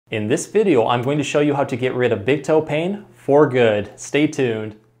In this video, I'm going to show you how to get rid of big toe pain for good. Stay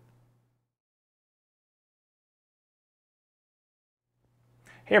tuned.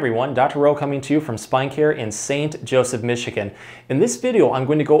 Hey everyone, Dr. Rowe coming to you from SpineCare in St. Joseph, Michigan. In this video, I'm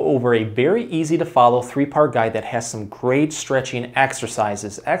going to go over a very easy to follow 3-part guide that has some great stretching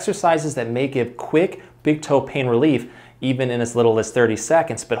exercises. Exercises that may give quick big toe pain relief even in as little as 30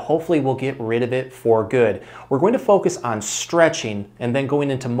 seconds, but hopefully we'll get rid of it for good. We're going to focus on stretching and then going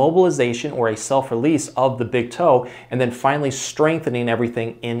into mobilization or a self-release of the big toe, and then finally strengthening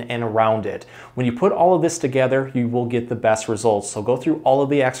everything in and around it. When you put all of this together, you will get the best results. So go through all of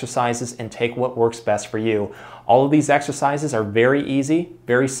the exercises and take what works best for you. All of these exercises are very easy,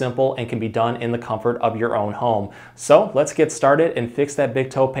 very simple, and can be done in the comfort of your own home. So let's get started and fix that big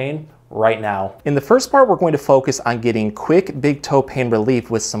toe pain right now. In the first part, we're going to focus on getting quick big toe pain relief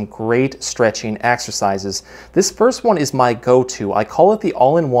with some great stretching exercises. This first one is my go-to. I call it the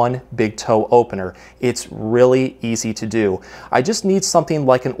all-in-one big toe opener. It's really easy to do. I just need something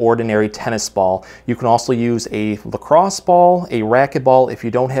like an ordinary tennis ball. You can also use a lacrosse ball, a racquetball. If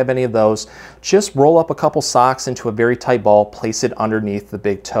you don't have any of those, just roll up a couple socks into a very tight ball, place it underneath the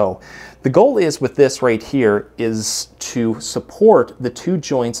big toe. The goal is with this right here is to support the two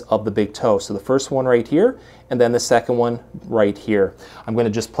joints of the big toe. So the first one right here, and then the second one right here. I'm going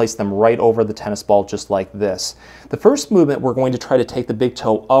to just place them right over the tennis ball just like this. The first movement, we're going to try to take the big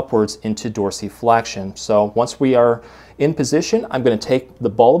toe upwards into dorsiflexion. So once we are in position, I'm going to take the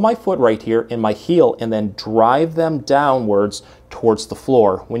ball of my foot right here and my heel and then drive them downwards towards the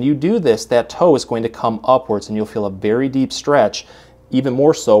floor. When you do this, that toe is going to come upwards and you'll feel a very deep stretch, even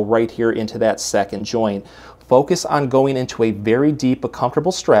more so right here into that second joint. Focus on going into a very deep but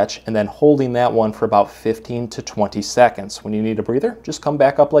comfortable stretch and then holding that one for about 15 to 20 seconds. When you need a breather, just come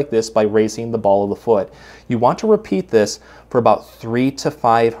back up like this by raising the ball of the foot. You want to repeat this for about 3 to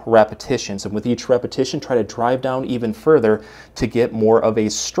 5 repetitions, and with each repetition try to drive down even further to get more of a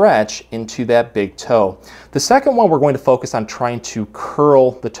stretch into that big toe. The second one, we're going to focus on trying to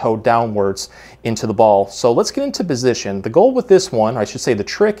curl the toe downwards into the ball. So let's get into position. The goal with this one, I should say the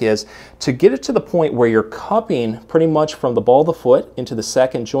trick, is to get it to the point where you're cupping pretty much from the ball of the foot into the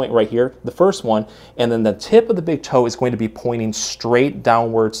second joint right here, the first one, and then the tip of the big toe is going to be pointing straight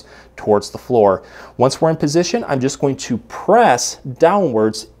downwards towards the floor. Once we're in position, I'm just going to press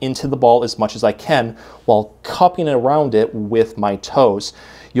downwards into the ball as much as I can while cupping around it with my toes.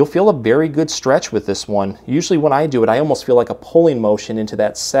 You'll feel a very good stretch with this one. Usually when I do it, I almost feel like a pulling motion into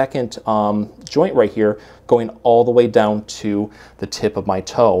that second joint right here, going all the way down to the tip of my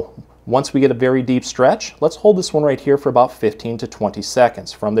toe. Once we get a very deep stretch, let's hold this one right here for about 15 to 20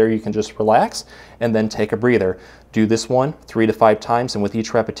 seconds. From there, you can just relax and then take a breather. Do this one 3 to 5 times, and with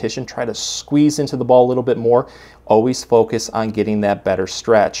each repetition, try to squeeze into the ball a little bit more. Always focus on getting that better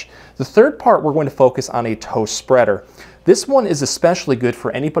stretch. The third part, we're going to focus on a toe spreader. This one is especially good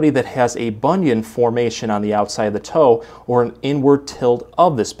for anybody that has a bunion formation on the outside of the toe or an inward tilt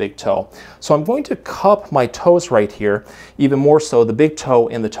of this big toe. So I'm going to cup my toes right here, even more so the big toe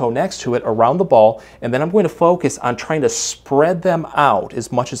and the toe next to it around the ball, and then I'm going to focus on trying to spread them out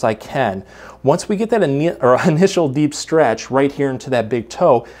as much as I can. Once we get that initial deep stretch right here into that big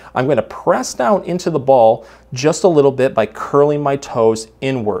toe, I'm going to press down into the ball just a little bit by curling my toes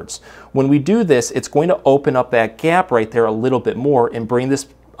inwards. When we do this, it's going to open up that gap right there a little bit more and bring this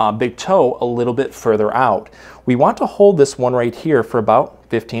big toe a little bit further out. We want to hold this one right here for about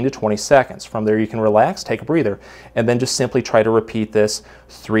 15 to 20 seconds. From there, you can relax, take a breather, and then just simply try to repeat this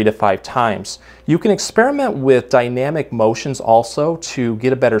 3 to 5 times. You can experiment with dynamic motions also to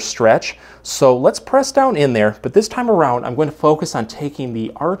get a better stretch. So let's press down in there, but this time around, I'm going to focus on taking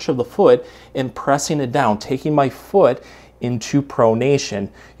the arch of the foot and pressing it down, taking my foot into pronation.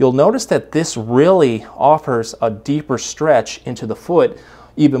 You'll notice that this really offers a deeper stretch into the foot,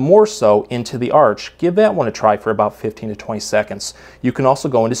 even more so into the arch. Give that one a try for about 15 to 20 seconds. You can also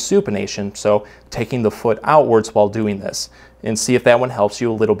go into supination, so taking the foot outwards while doing this, and see if that one helps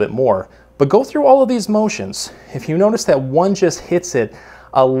you a little bit more. But go through all of these motions. If you notice that one just hits it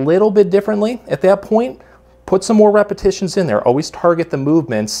a little bit differently at that point, put some more repetitions in there. Always target the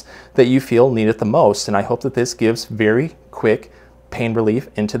movements that you feel need it the most, and I hope that this gives very quick pain relief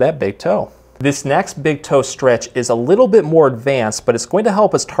into that big toe. This next big toe stretch is a little bit more advanced, but it's going to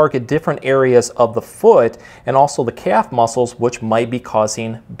help us target different areas of the foot and also the calf muscles, which might be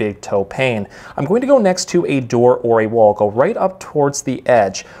causing big toe pain. I'm going to go next to a door or a wall. Go right up towards the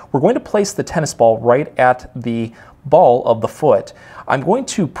edge. We're going to place the tennis ball right at the ball of the foot. I'm going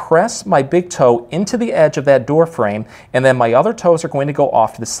to press my big toe into the edge of that door frame, and then my other toes are going to go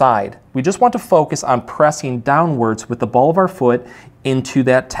off to the side. We just want to focus on pressing downwards with the ball of our foot into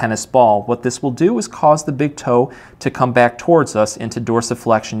that tennis ball. What this will do is cause the big toe to come back towards us into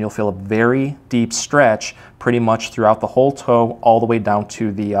dorsiflexion. You'll feel a very deep stretch pretty much throughout the whole toe, all the way down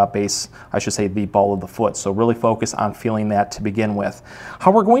to the base, I should say the ball of the foot. So really focus on feeling that to begin with.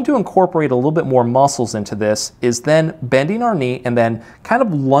 How we're going to incorporate a little bit more muscles into this is then bending our knee and then kind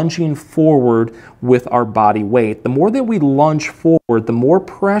of lunging forward with our body weight. The more that we lunge forward, the more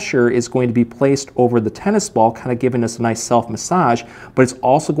pressure is going to be placed over the tennis ball, kind of giving us a nice self-massage, but it's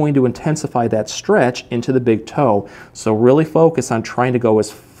also going to intensify that stretch into the big toe. So really focus on trying to go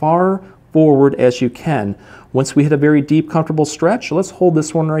as far forward as you can. Once we hit a very deep, comfortable stretch, let's hold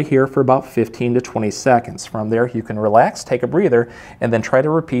this one right here for about 15 to 20 seconds. From there, you can relax, take a breather, and then try to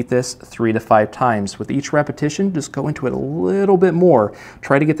repeat this 3 to 5 times. With each repetition, just go into it a little bit more.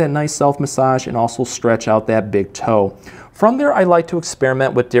 Try to get that nice self-massage and also stretch out that big toe. From there, I like to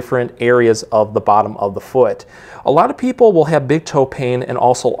experiment with different areas of the bottom of the foot. A lot of people will have big toe pain and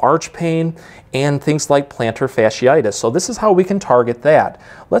also arch pain and things like plantar fasciitis. So this is how we can target that.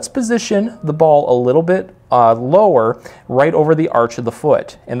 Let's position the ball a little bit lower right over the arch of the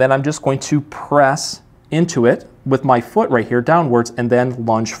foot. And then I'm just going to press into it with my foot right here downwards and then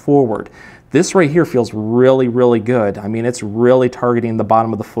lunge forward. This right here feels really, really good. I mean, it's really targeting the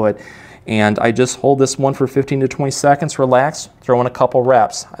bottom of the foot. And I just hold this one for 15 to 20 seconds, relax, throw in a couple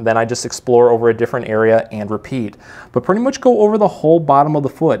reps, and then I just explore over a different area and repeat. But pretty much go over the whole bottom of the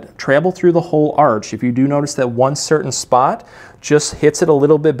foot, travel through the whole arch. If you do notice that one certain spot just hits it a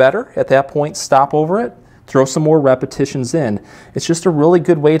little bit better, at that point, stop over it, throw some more repetitions in. It's just a really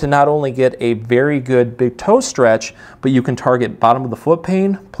good way to not only get a very good big toe stretch, but you can target bottom of the foot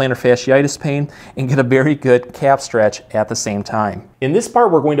pain, plantar fasciitis pain, and get a very good calf stretch at the same time. In this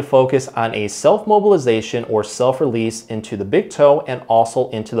part, we're going to focus on a self-mobilization or self-release into the big toe and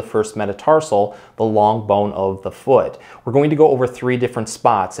also into the first metatarsal, the long bone of the foot. We're going to go over 3 different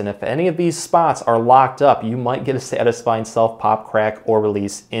spots, and if any of these spots are locked up, you might get a satisfying self-pop, crack, or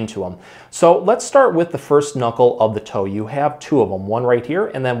release into them. So let's start with the first knuckle of the toe. You have 2 of them, one right here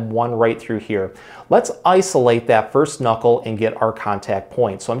and then one right through here. Let's isolate that first knuckle and get our contact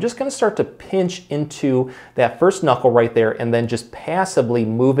point. So I'm just going to start to pinch into that first knuckle right there and then just passively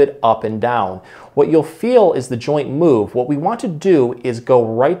move it up and down. What you'll feel is the joint move. What we want to do is go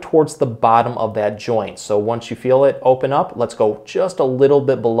right towards the bottom of that joint. So once you feel it open up, let's go just a little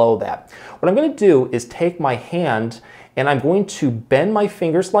bit below that. What I'm going to do is take my hand and I'm going to bend my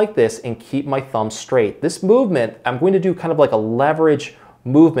fingers like this and keep my thumb straight. This movement, I'm going to do kind of like a leverage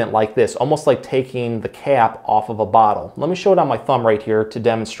movement like this, almost like taking the cap off of a bottle. Let me show it on my thumb right here to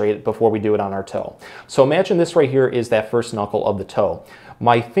demonstrate it before we do it on our toe. So imagine this right here is that first knuckle of the toe.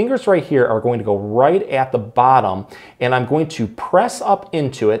 My fingers right here are going to go right at the bottom and I'm going to press up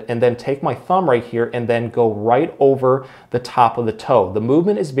into it and then take my thumb right here and then go right over the top of the toe. The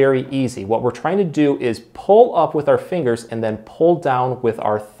movement is very easy. What we're trying to do is pull up with our fingers and then pull down with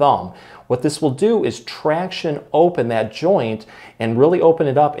our thumb. What this will do is traction open that joint and really open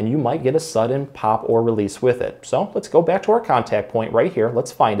it up, and you might get a sudden pop or release with it. So let's go back to our contact point right here.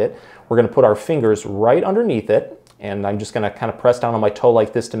 Let's find it. We're going to put our fingers right underneath it. And I'm just going to kind of press down on my toe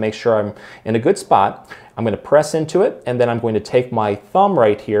like this to make sure I'm in a good spot. I'm going to press into it, and then I'm going to take my thumb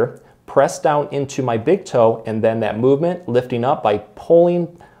right here, press down into my big toe, and then that movement lifting up by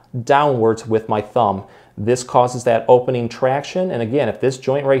pulling downwards with my thumb. This causes that opening traction, and again, if this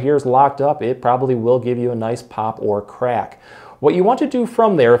joint right here is locked up, it probably will give you a nice pop or crack. What you want to do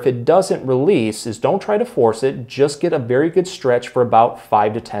from there, if it doesn't release, is don't try to force it. Just get a very good stretch for about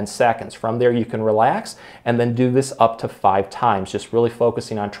 5 to 10 seconds. From there, you can relax and then do this up to 5 times, just really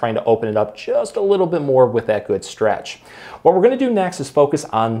focusing on trying to open it up just a little bit more with that good stretch. What we're going to do next is focus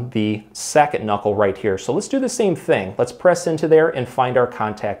on the second knuckle right here. So let's do the same thing. Let's press into there and find our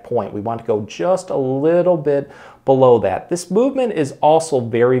contact point. We want to go just a little bit below that. This movement is also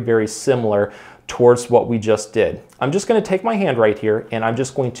very, very similar towards what we just did. I'm just going to take my hand right here and I'm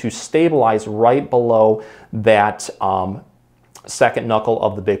just going to stabilize right below that second knuckle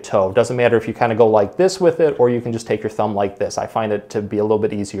of the big toe. Doesn't matter if you kind of go like this with it or you can just take your thumb like this. I find it to be a little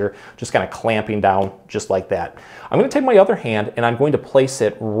bit easier just kind of clamping down just like that. I'm going to take my other hand and I'm going to place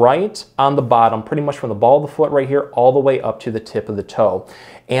it right on the bottom, pretty much from the ball of the foot right here all the way up to the tip of the toe.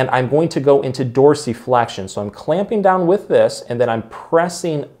 And I'm going to go into dorsiflexion. So I'm clamping down with this and then I'm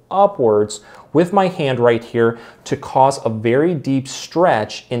pressing upwards with my hand right here to cause a very deep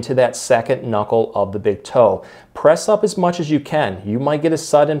stretch into that second knuckle of the big toe. Press up as much as you can. You might get a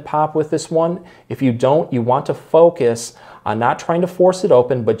sudden pop with this one. If you don't, you want to focus on not trying to force it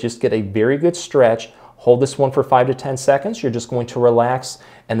open, but just get a very good stretch. Hold this one for 5 to 10 seconds. You're just going to relax,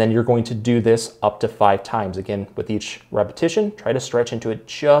 and then you're going to do this up to 5 times. Again, with each repetition, try to stretch into it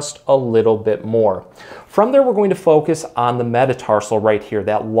just a little bit more. From there, we're going to focus on the metatarsal right here,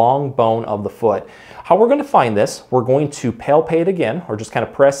 that long bone of the foot. How we're going to find this, we're going to palpate again, or just kind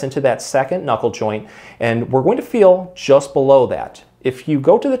of press into that second knuckle joint, and we're going to feel just below that. If you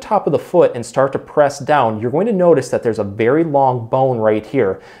go to the top of the foot and start to press down, you're going to notice that there's a very long bone right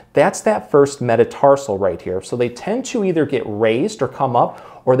here. That's that first metatarsal right here. So they tend to either get raised or come up,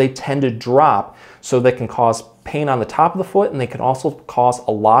 or they tend to drop, so they can cause pain on the top of the foot, and they can also cause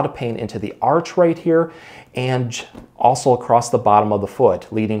a lot of pain into the arch right here and also across the bottom of the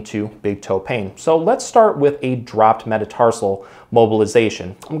foot, leading to big toe pain. So let's start with a dropped metatarsal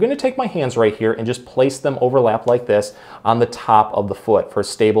mobilization. I'm going to take my hands right here and just place them overlap like this on the top of the foot for a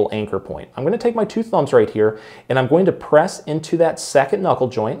stable anchor point. I'm going to take my 2 thumbs right here, and I'm going to press into that second knuckle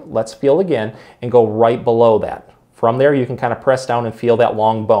joint, let's feel again, and go right below that. From there, you can kind of press down and feel that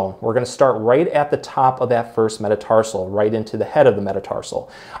long bone. We're going to start right at the top of that first metatarsal, right into the head of the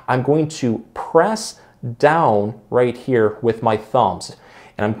metatarsal. I'm going to press down right here with my thumbs.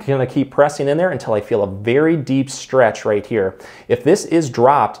 And I'm going to keep pressing in there until I feel a very deep stretch right here. If this is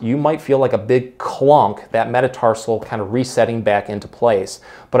dropped, you might feel like a big clunk, that metatarsal kind of resetting back into place.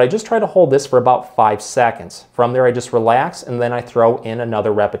 But I just try to hold this for about 5 seconds. From there, I just relax, and then I throw in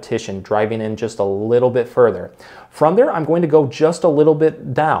another repetition, driving in just a little bit further. From there, I'm going to go just a little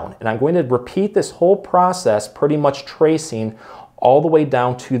bit down, and I'm going to repeat this whole process, pretty much tracing all the way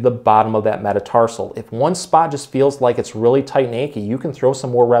down to the bottom of that metatarsal. If one spot just feels like it's really tight and achy, you can throw some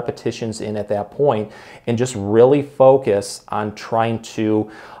more repetitions in at that point and just really focus on trying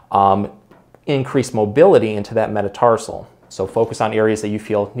to increase mobility into that metatarsal. So focus on areas that you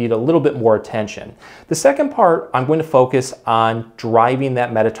feel need a little bit more attention. The second part, I'm going to focus on driving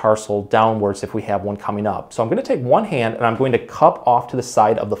that metatarsal downwards if we have one coming up. So I'm going to take one hand and I'm going to cup off to the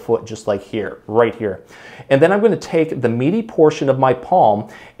side of the foot just like here, right here. And then I'm going to take the meaty portion of my palm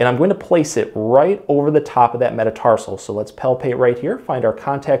and I'm going to place it right over the top of that metatarsal. So let's palpate right here, find our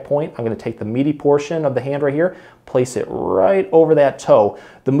contact point. I'm going to take the meaty portion of the hand right here, place it right over that toe.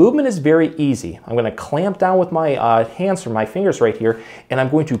 The movement is very easy. I'm going to clamp down with my hands or my fingers right here, and I'm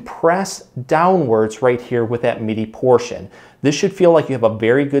going to press downwards right here with that meaty portion. This should feel like you have a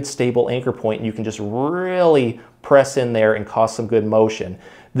very good stable anchor point, and you can just really press in there and cause some good motion.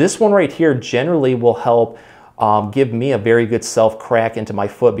 This one right here generally will help give me a very good self-crack into my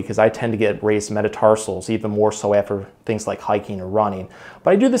foot because I tend to get raised metatarsals, even more so after things like hiking or running.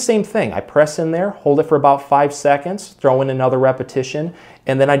 But I do the same thing. I press in there, hold it for about 5 seconds, throw in another repetition,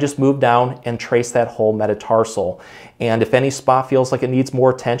 and then I just move down and trace that whole metatarsal. And if any spot feels like it needs more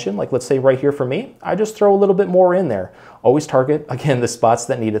attention, like let's say right here for me, I just throw a little bit more in there. Always target, again, the spots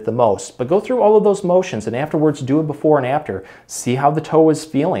that need it the most. But go through all of those motions and afterwards do it before and after. See how the toe is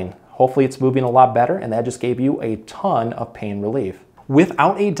feeling. Hopefully it's moving a lot better, and that just gave you a ton of pain relief.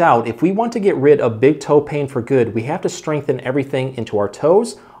 Without a doubt, if we want to get rid of big toe pain for good, we have to strengthen everything into our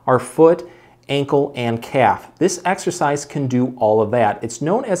toes, our foot, ankle, and calf. This exercise can do all of that. It's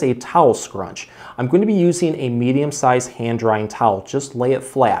known as a towel scrunch. I'm going to be using a medium-sized hand-drying towel. Just lay it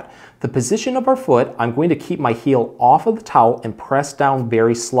flat. The position of our foot, I'm going to keep my heel off of the towel and press down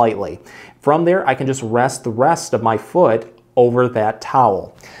very slightly. From there, I can just rest the rest of my foot over that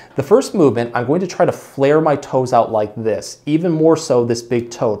towel. The first movement, I'm going to try to flare my toes out like this, even more so this big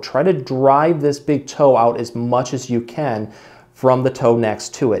toe. Try to drive this big toe out as much as you can from the toe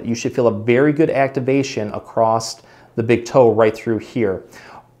next to it. You should feel a very good activation across the big toe right through here.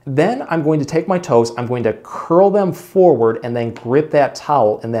 Then I'm going to take my toes, I'm going to curl them forward and then grip that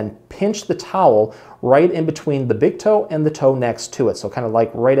towel and then pinch the towel right in between the big toe and the toe next to it. So kind of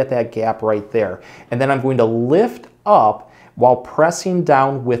like right at that gap right there. And then I'm going to lift up while pressing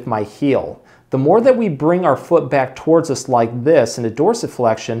down with my heel. The more that we bring our foot back towards us like this in a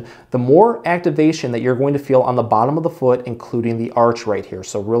dorsiflexion, the more activation that you're going to feel on the bottom of the foot, including the arch right here.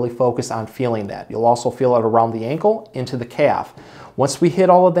 So really focus on feeling that. You'll also feel it around the ankle, into the calf. Once we hit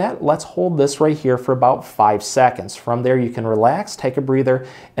all of that, let's hold this right here for about 5 seconds. From there, you can relax, take a breather,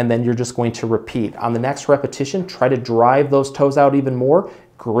 and then you're just going to repeat. On the next repetition, try to drive those toes out even more,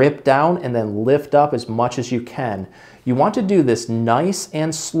 grip down, and then lift up as much as you can. You want to do this nice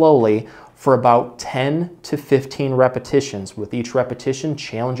and slowly for about 10 to 15 repetitions. With each repetition,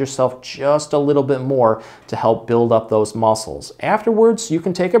 challenge yourself just a little bit more to help build up those muscles. Afterwards, you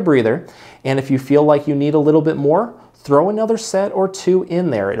can take a breather, and if you feel like you need a little bit more, throw another set or 2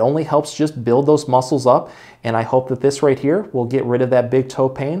 in there. It only helps just build those muscles up, and I hope that this right here will get rid of that big toe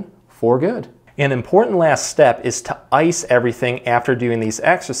pain for good. An important last step is to ice everything after doing these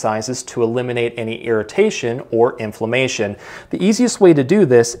exercises to eliminate any irritation or inflammation. The easiest way to do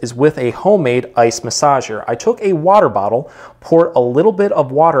this is with a homemade ice massager. I took a water bottle, poured a little bit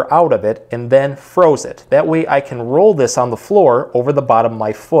of water out of it, and then froze it. That way I can roll this on the floor over the bottom of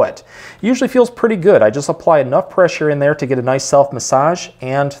my foot. It usually feels pretty good. I just apply enough pressure in there to get a nice self-massage,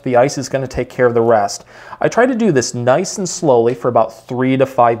 and the ice is going to take care of the rest. I try to do this nice and slowly for about 3 to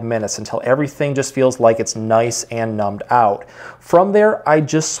 5 minutes until everything just feels like it's nice and numbed out. From there, I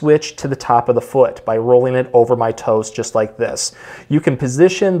just switch to the top of the foot by rolling it over my toes just like this. You can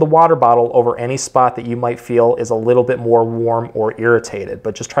position the water bottle over any spot that you might feel is a little bit more warm or irritated,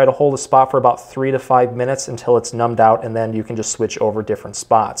 but just try to hold a spot for about 3 to 5 minutes until it's numbed out, and then you can just switch over different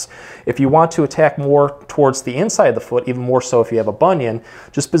spots. If you want to attack more towards the inside of the foot, even more so if you have a bunion,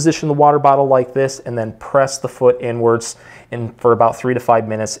 just position the water bottle like this and then press the foot inwards for about 3 to 5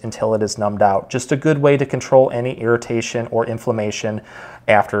 minutes until it is numbed out. Just a good way to control any irritation or inflammation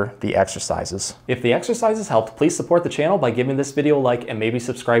after the exercises. If the exercises helped, please support the channel by giving this video a like and maybe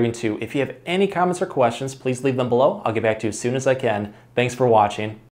subscribing too. If you have any comments or questions, please leave them below. I'll get back to you as soon as I can. Thanks for watching.